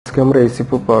আজকে আমরা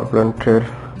HFO পাওয়ার প্ল্যান্টের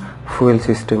ফুয়েল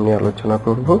সিস্টেম নিয়ে আলোচনা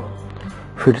করব।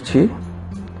 ফিরছি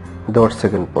 10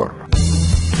 সেকেন্ড পর।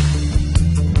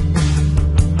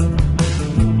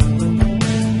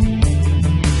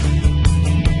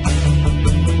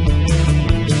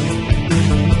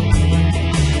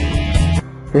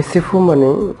 HFO মানে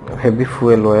হেভি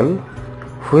ফুয়েল অয়েল।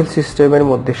 ফুয়েল সিস্টেমের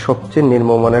মধ্যে সবচেয়ে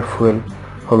নিম্নমানের ফুয়েল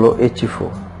হলো HFO।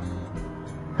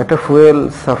 একটা ফুয়েল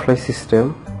সাপ্লাই সিস্টেম।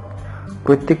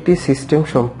 প্রত্যেকটি সিস্টেম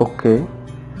সম্পর্কে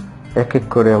এক এক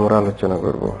করে আমরা আলোচনা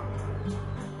করব।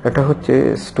 এটা হচ্ছে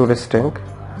স্টোরেজ ট্যাঙ্ক।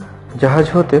 জাহাজ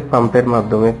হতে পাম্পের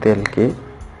মাধ্যমে তেলকে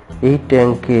এই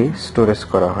ট্যাঙ্কে স্টোরেজ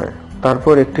করা হয়।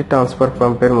 তারপর একটি ট্রান্সফার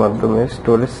পাম্পের মাধ্যমে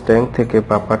স্টোরেজ ট্যাঙ্ক থেকে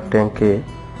বাফার ট্যাঙ্কে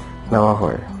নেওয়া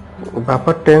হয়।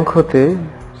 বাফার ট্যাঙ্ক হতে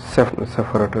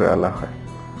সেপারেটরে আনা হয়।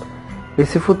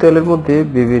 HFO তেলের মধ্যে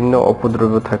বিভিন্ন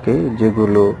অপদ্রব্য থাকে,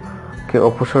 যেগুলোকে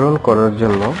অপসারণ করার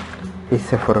জন্য এই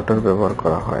সেপারেটর ব্যবহার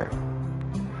করা হয়।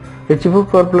 HFO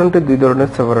পাওয়ার প্ল্যান্টে দুই ধরনের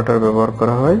সেপারেটর ব্যবহার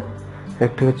করা হয়।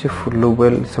 একটি হচ্ছে ফুল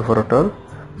লুবেল সেপারেটর,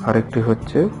 আর একটি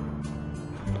হচ্ছে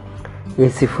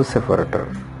HFO সেপারেটর।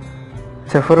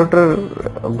 সেপারেটর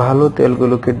ভালো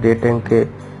তেলগুলোকে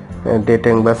ডে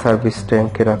ট্যাঙ্ক বা সার্ভিস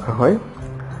ট্যাঙ্কে রাখা হয়,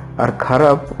 আর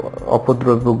খারাপ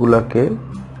অপদ্রব্যগুলোকে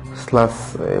স্লাশ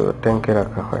ট্যাঙ্কে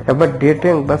রাখা হয়। এবার ডে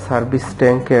ট্যাঙ্ক বা সার্ভিস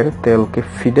ট্যাঙ্কের তেলকে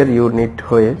ফিডার ইউনিট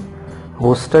হয়ে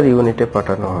বুস্টার ইউনিটে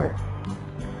পাঠানো হয়।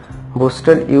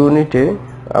 বুস্টার ইউনিটে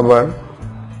আবার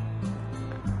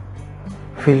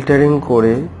ফিল্টারিং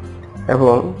করে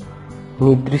এবং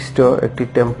নির্দিষ্ট একটি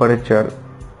টেম্পারেচার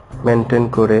মেনটেন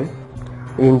করে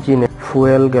ইঞ্জিনে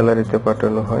ফুয়েল গ্যালারিতে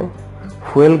পাঠানো হয়।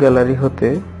 ফুয়েল গ্যালারি হতে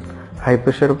হাই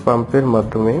প্রেসার পাম্পের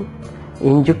মাধ্যমে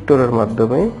ইনজেক্টরের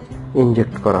মাধ্যমে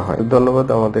ইনজেক্ট করা হয়। ধন্যবাদ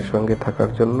আমাদের সঙ্গে থাকার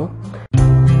জন্য।